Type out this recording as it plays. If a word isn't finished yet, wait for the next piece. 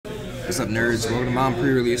What's up, nerds? Welcome to Mom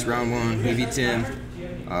Pre-Release Round 1. He beats him.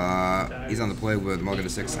 He's on the play with Mulligan to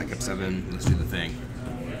 6, I kept 7. Let's do the thing.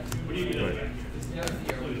 Go.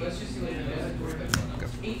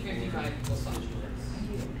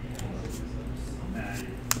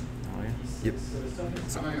 Yep.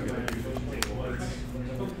 What's up? Go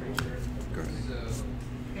ahead.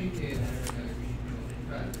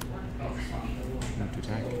 Move to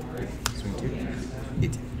attack. Swing 2.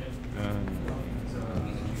 18.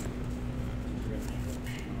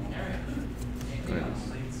 Go ahead.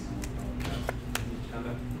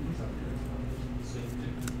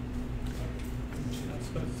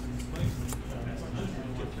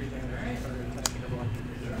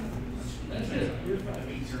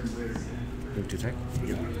 Move to attack.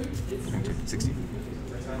 Yep. Swing 2. 60.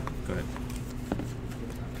 Go ahead.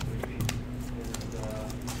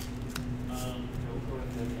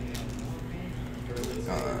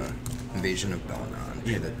 Invasion of Belron.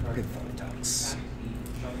 Pay the Thought Talks.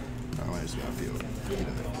 Oh, I just got to feel it.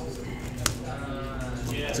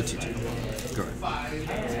 It's a 2-2. Go ahead.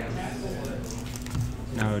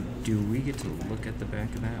 Now, do we get to look at the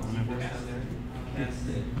back of that whenever?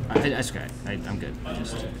 That's okay. I'm good. I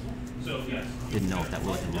just didn't know if that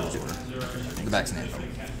was in rules order. The back's an info.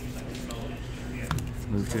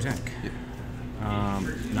 Move to attack. Yep.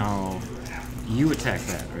 Now, you attack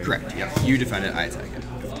that, right? Correct. Yep. You defend it, I attack it.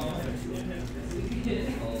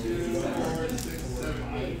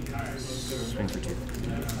 Swing for 2.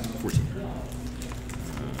 14.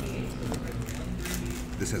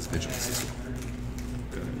 This has vigilance as well.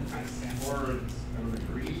 Good.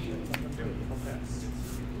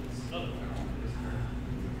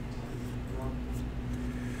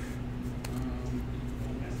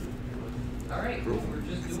 Alright, Cool. we're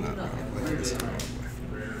just It's doing not nothing. like this.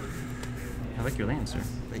 I like your land, sir.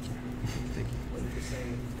 Thank you. Thank you.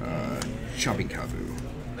 Chomping Kavu.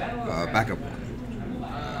 Backup 1.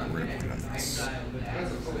 We're going to put it on this.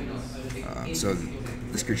 So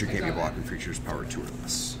this creature can't be blocked with creatures power 2 or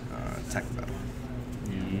less. Attack the battle.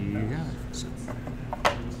 You got it. So,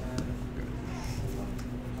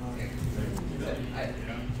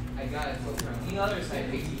 I got it from the other side,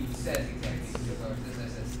 he says exactly because this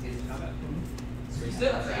says his combat. So he's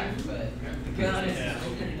still trapped, but the gun is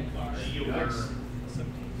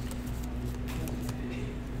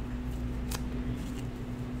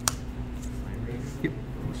Yep.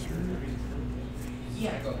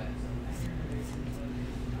 yeah, go ahead.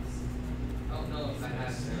 I don't know if I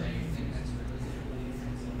have anything that's really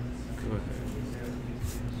Go ahead.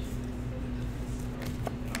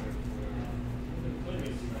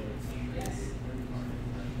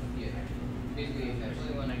 yeah. Basically, if there's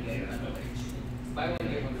only one I get, buy one,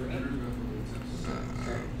 get one for me.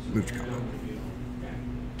 Move to combat.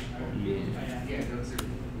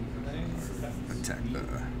 Attack the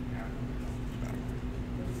battle.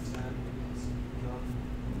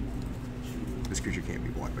 This creature can't be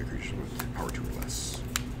blocked by creatures with power 2 or less.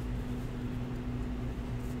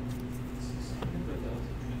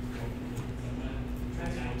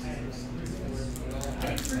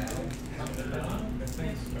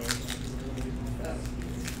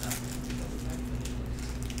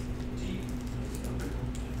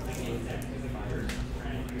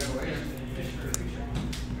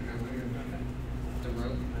 The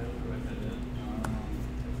rope.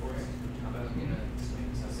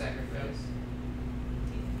 Sacrifice.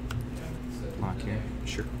 Lock here.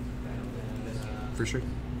 Sure. For sure.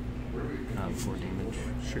 4 damage.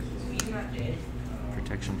 Sure.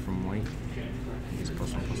 Protection from white. He's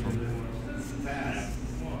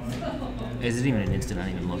 +1/+1. Is it even an instant? I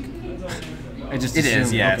didn't even look. I just It assumed,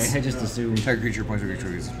 is, yes. Okay, I just assumed. Target creature points of your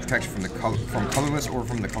choice. Protection from from colorless or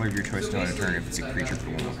from the color of your choice until end of turn if it's a creature for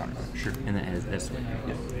 1 more counter. Sure. And that has this one.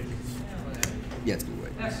 Yeah. Yeah, it's blue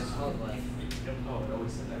white. That's just whole life.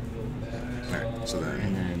 Alright, so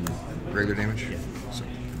And then then regular damage? Yeah. So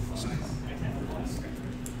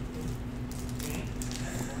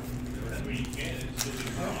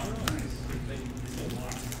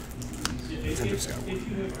Attentive Scout. Yep.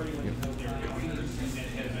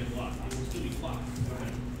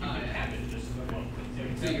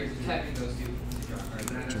 So you're tapping those two to draw.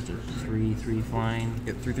 Just a 3/3 flying.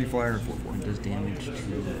 Yep, 3/3 flyer and 4/4. It does damage to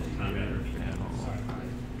your battle.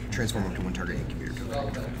 Transform up to 1 target incubator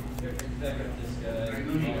token.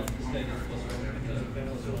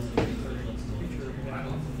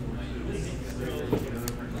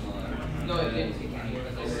 No, it didn't take any,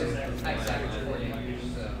 but this is I savage 4 damage,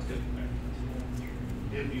 so.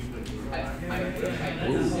 I after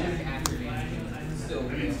damage, still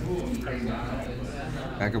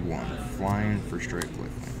Backup 1. Flying for strike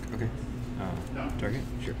lifelink. Okay. Target?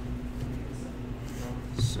 Sure.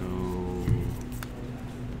 So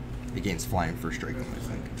It gains flying first strike, I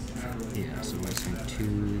think. Yeah, so we're saying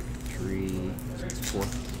 2, 3, 4. 4.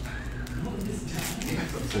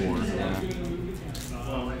 Yeah.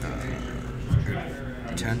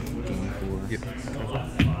 10. Gain 4. Yep.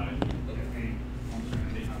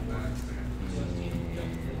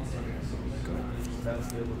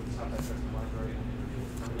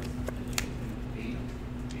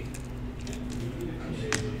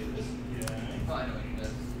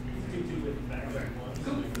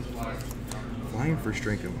 Flying first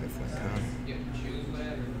strike and lifelink, huh?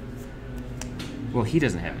 Well, he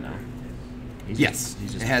doesn't have it now. Yes,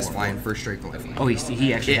 he's just it has 4. flying first strike and lifelink. Oh,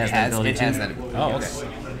 he actually has that ability it too? has that ability. Oh, okay.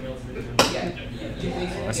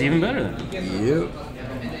 Well, that's even better then. Yep. I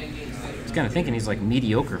was kind of thinking he's like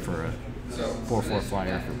mediocre for a 4/4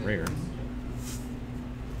 flyer for rare.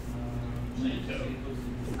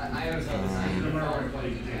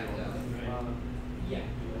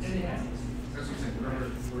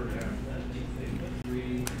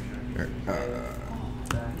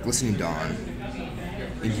 Glistening Dawn.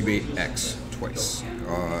 Incubate X twice.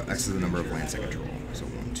 X is the number of lands I control. So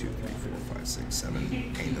 1, 2, 3, 4, 5, 6, 7,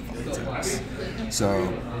 and the vines X.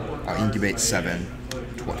 So incubate 7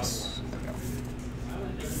 twice.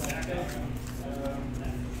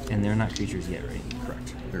 And they're not creatures yet, right?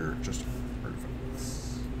 Correct. They're just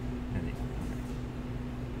artifacts.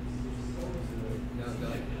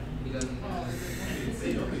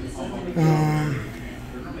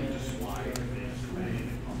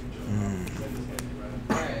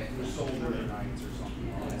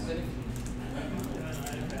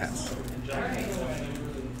 Pass.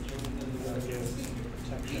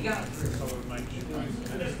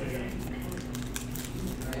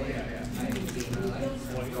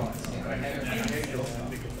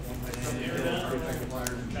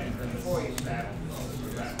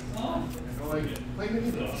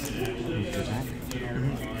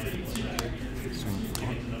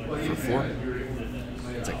 For 4?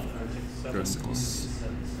 It's like go to 6.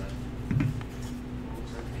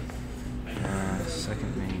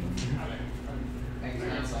 Second main.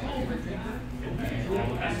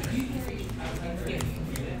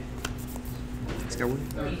 Let's go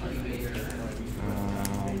with Go ahead.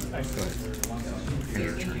 and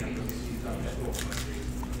your turn.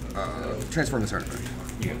 Transform this artifact.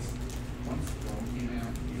 Yeah.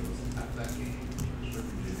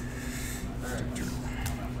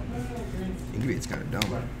 Incubate's kind of dumb.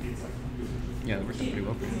 Yeah, that works out pretty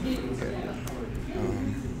well.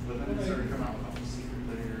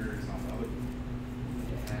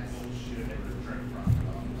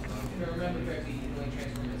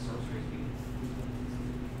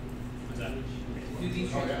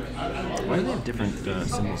 Why do they have different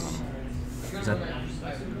symbols on them? Is that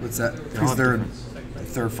What's that? all Because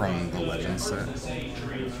have they're from the Legends set.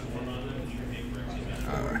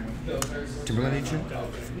 Timberland Ancient.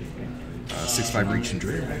 6/5 reach and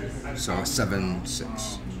drill. So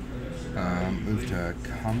 7/6. Move to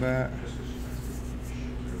combat.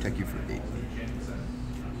 Attack you for 8.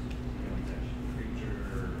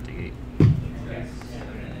 take 8?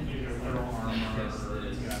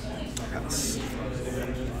 Pass.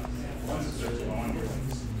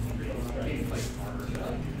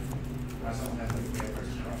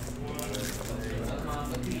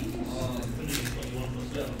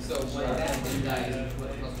 So when that thing dies, you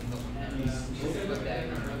put plus 1/+1. You put that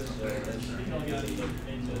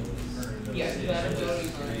yes, that ability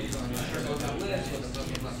is on the list with a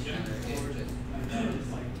 +1/+1 counter.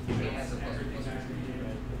 It has a +1/+1.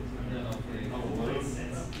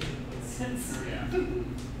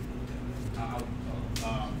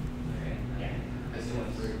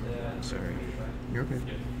 Sorry. You're okay.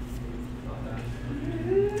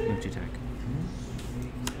 Move to attack.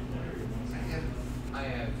 I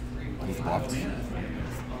have 3 With blocked.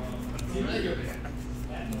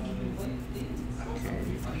 Okay.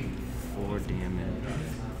 4 damage.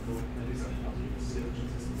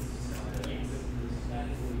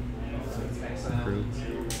 Crew.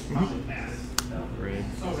 Red.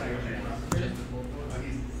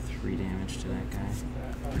 3 damage to that guy.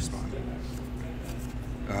 Respond.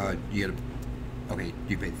 You get a. Okay,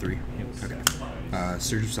 you paid 3. Yep. Okay.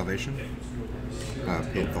 Surge of Salvation.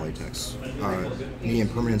 Paid volley text. The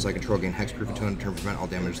impermanence I control gain hexproof until in turn prevent all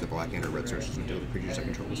damage to the black and or red sources until the creatures I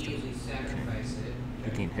control is 2. You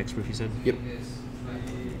gain hexproof, you said? Yep.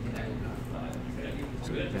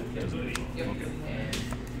 So that doesn't. Okay.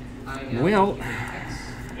 Well,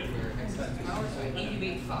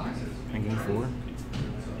 I gain 4.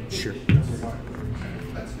 sure. To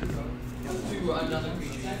another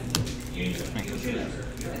creature.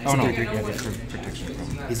 Oh no, 3/3. yeah, that's for protection from.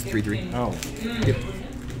 He's 3/3. Oh, Yep.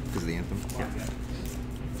 Because of the anthem. yeah.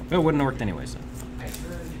 Well, it wouldn't have worked anyways. So.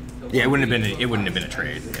 Yeah, it wouldn't have been. It wouldn't have been a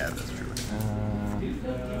trade. Yeah, that's true.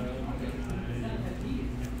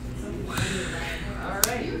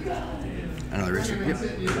 Another risk. Yep.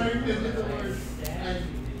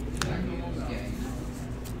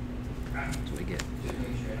 That's what we get.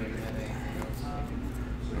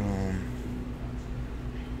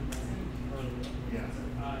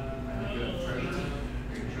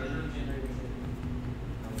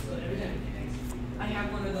 I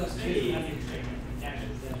have one of those too.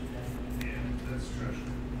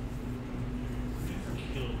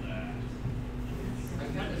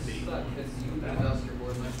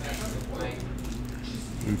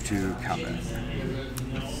 Move to combat.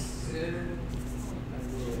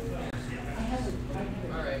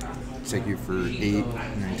 Take you for 8,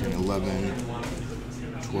 9, 10, 11,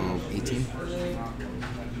 12, 18.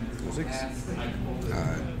 6.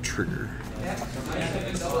 Trigger.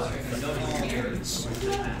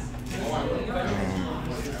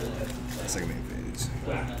 Second main phase.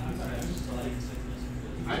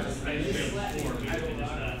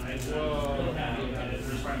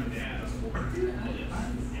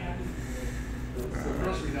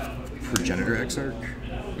 Progenitor Exarch.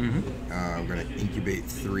 We're going to incubate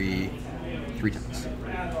three times.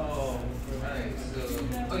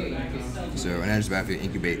 So, an edge battlefield,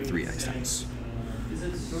 incubate 3 X times.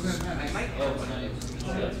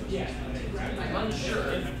 I'm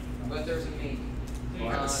unsure, but there's a maybe.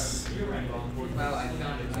 Yes. Well, I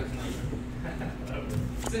found it too.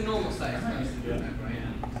 It's a normal size.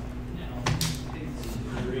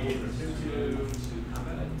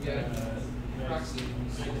 Yeah. Proxy.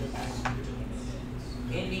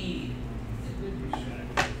 Indeed.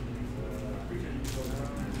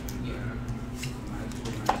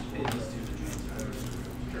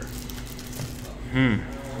 Well,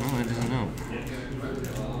 I don't know.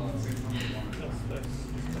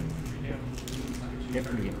 Yep,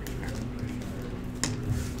 pretty good.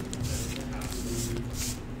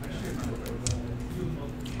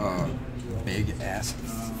 Big ass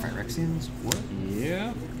Phyrexians? What?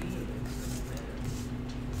 Yeah.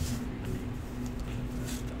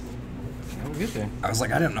 Oh, good there. I was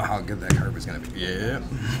like, I didn't know how good that card was going to be. Yeah.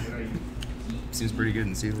 Seems pretty good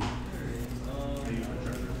in sealed.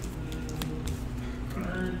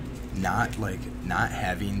 Not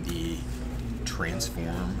having the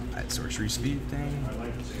transform at sorcery speed thing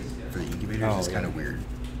for the incubators is kind of weird.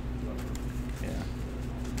 Yeah.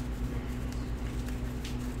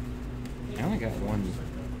 I only got one,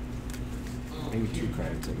 maybe 2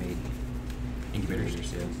 cards that made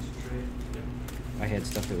Incubators. Yeah. I had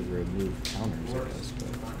stuff that would remove counters, I guess, but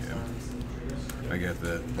Yeah. I got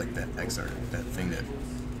that XR, that thing that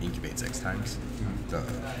incubates X times. The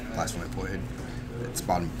last one I played. Its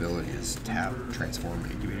bottom ability is tap, transform,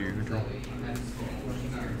 and incubate your control.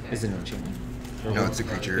 is it an enchantment? No, it's a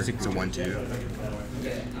creature. It's a It's a 1/2.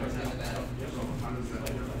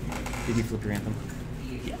 Did you flip your anthem?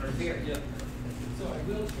 Yeah.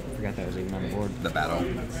 Forgot that was even on the board. The battle.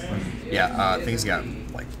 Yeah, things got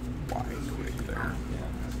like wide quick there.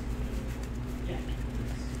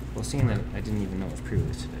 Well, seeing that I didn't even know it was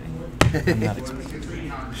pre-release today, I'm not expecting to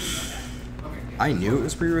win. I knew it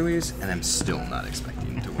was pre-release, and I'm still not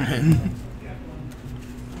expecting to win.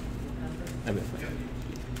 I bet.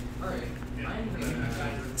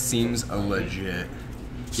 Seems a legit.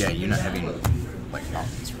 Yeah, you're not having like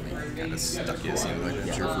mountains really kind of stuck. It seems like a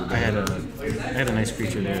cheerful I had a nice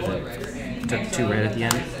creature there that took 2 red at the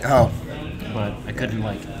end, Oh, but I couldn't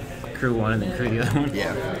like crew one and then crew the other one.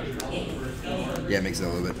 yeah. Yeah, it makes it a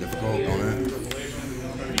little bit difficult, don't it?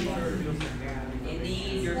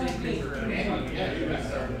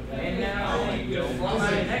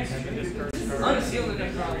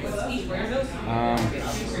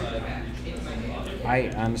 I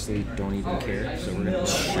honestly don't even care, so we're gonna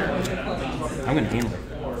I'm gonna handle it.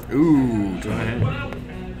 Ooh, Go ahead.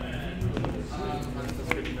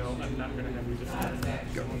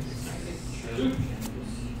 go.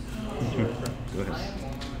 Go ahead.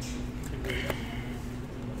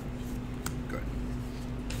 Go ahead.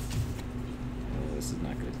 Oh, this is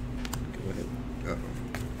not good. Go ahead. Uh-oh.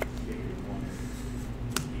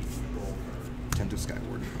 Tend to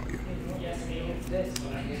Skyward, how are you?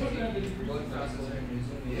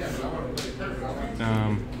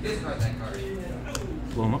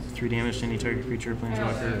 Blow them up. 3 damage to any target creature or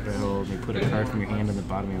planeswalker. If I hold, you put a card from your hand on the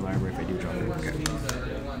bottom of your library. If I do, draw it. Okay.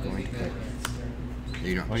 Going to pick.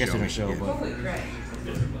 You don't Well, I guess it me. didn't show, Yeah. but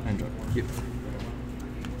I enjoy it. Yep.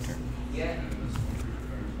 Yeah.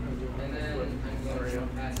 And then I'm going to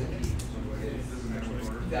pass it.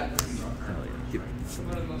 That Hell yeah. Yep.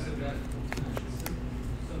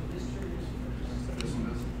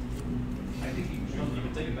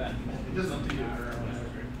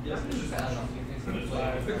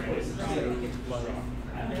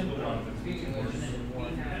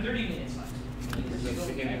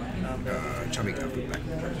 Chummy got put back.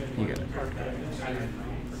 You got it.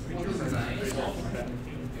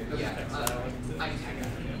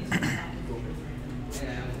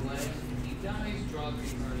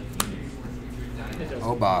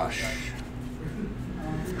 Oh, bosh.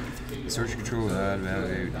 Search control without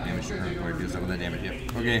value damage to current player deals double that damage.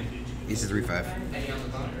 Yep. Okay. Ace is 3/5.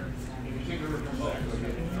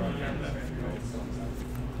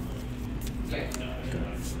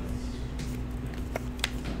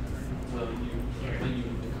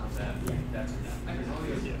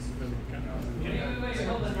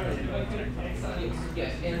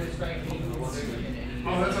 Yes, and it's right. Oh,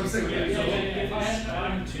 that's what I'm saying. Yeah, so if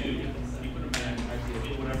I'm two, you put them in, I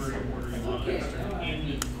feel whatever order you want.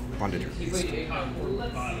 Bondage.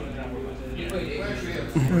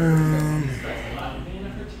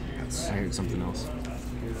 I heard something else.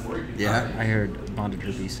 Yeah? I heard bonded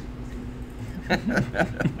herpes.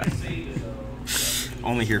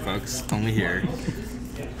 Only here, folks. Only here.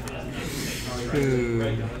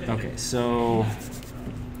 Okay, so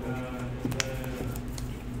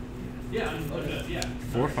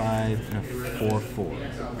 4/5 and a 4/4.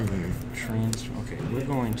 Okay, we're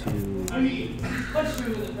going to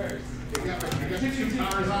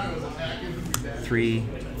three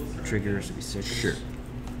triggers to be 6. Sure.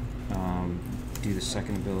 Do the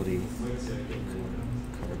second ability.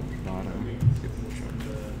 Card on the bottom.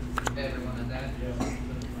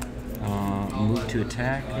 Move to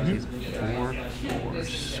attack. 4/4.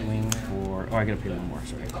 Swing for. Oh, I gotta pay one more.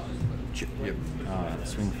 Sorry. Yep.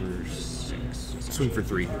 Swing for 6. Swing for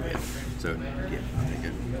 3. So, yeah, take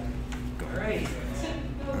it. Go.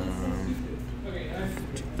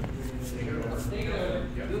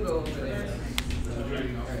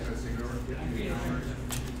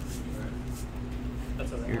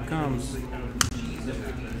 Here it comes.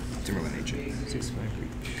 Timberland Ancient. 6/5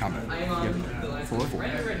 reach. Combat. Yep. 4/4.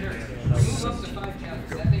 Right here. Move up to 5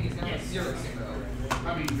 counters. That thing is now 0/0.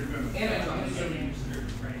 And I draw.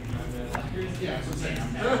 Yeah, that's what I'm saying.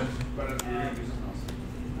 But if you're gonna do something else.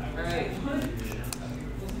 Alright.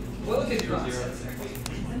 What was his draw?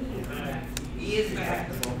 He is back.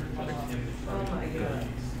 Oh my god.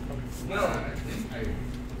 Yo.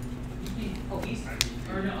 Oh, he's.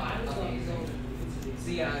 Or no, okay, so.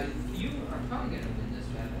 See, you are probably gonna win this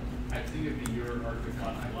battle. I think it'd be your Arctic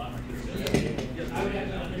one. I love it. Yeah.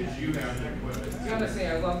 Because you have to put it. I gotta say, I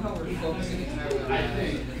love how we're focusing entirely on I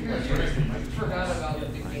think. forgot about the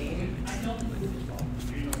game.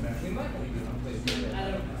 We might not even play it.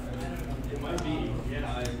 It might be.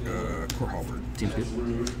 Yeah. Core Halberd. Seems good.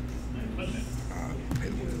 Pay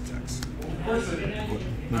the one attacks.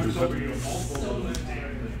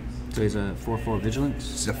 So he's a 4/4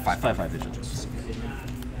 vigilance. It's a 5/5. 5/5 vigilance.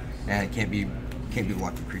 And it can't be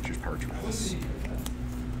blocked with creatures power 2 less.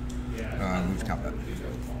 Move to combat.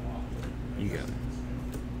 You got it.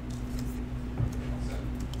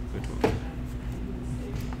 Good 12.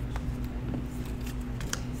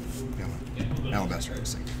 Alabaster is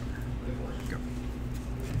safe. Go.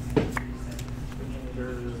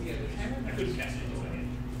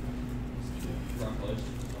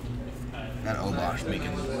 That Obosh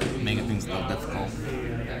making things a little difficult.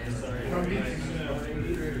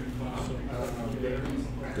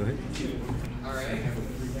 Go ahead. Alright.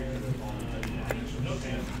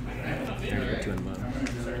 There, 2 in the bottom.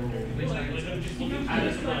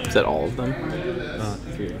 Is that all of them?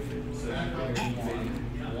 3.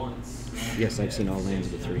 Yes, I've seen all lands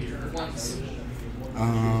of the 3.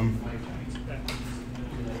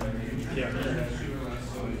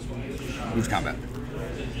 Move to combat.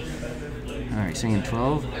 Alright, swinging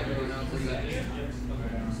 12.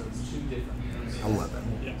 11.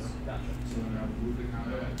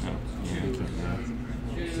 Oh, yeah, I can't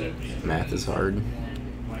math. Math is hard.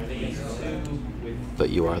 But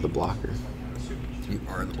you are the blocker. You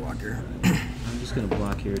are the blocker. I'm just going to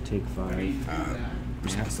block here, take 5.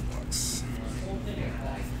 Response to blocks.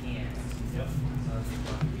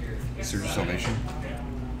 Surge of Salvation.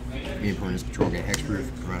 Me and opponents control gain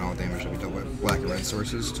hexproof. Prevent all damage that be dealt with black and red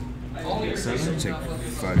sources. 7? Take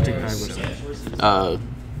 5 Take 5 damage. with 7.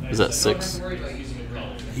 Is that 6?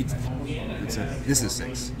 This is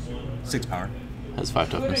 6. 6 power. Has 5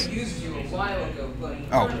 tokens.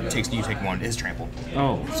 Oh, you take 1. It is trample.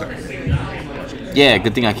 Oh, Sorry. Yeah,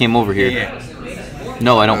 good thing I came over here. Yeah.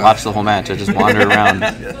 No, I don't watch the whole match. I just wander around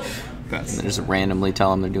and That's just randomly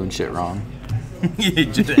tell them they're doing shit wrong.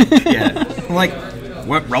 yeah. I'm like,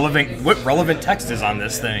 What relevant text is on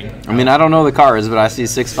this thing? I mean, I don't know the cards, but I see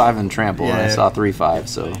 6-5 and trample, and I Yeah. saw 3-5.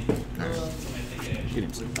 So,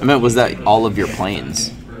 I meant, was that all of your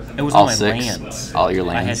planes? It was All all my 6? lands. All your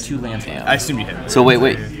I had lands. 2 lands. Damn. I assumed you hit. So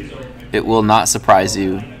wait. It will not surprise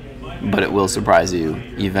you, but it will surprise you.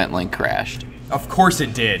 Event link crashed. Of course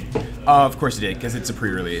it did. Of course it did, because it's a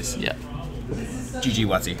pre-release. Yeah. GG,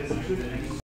 Wetsy.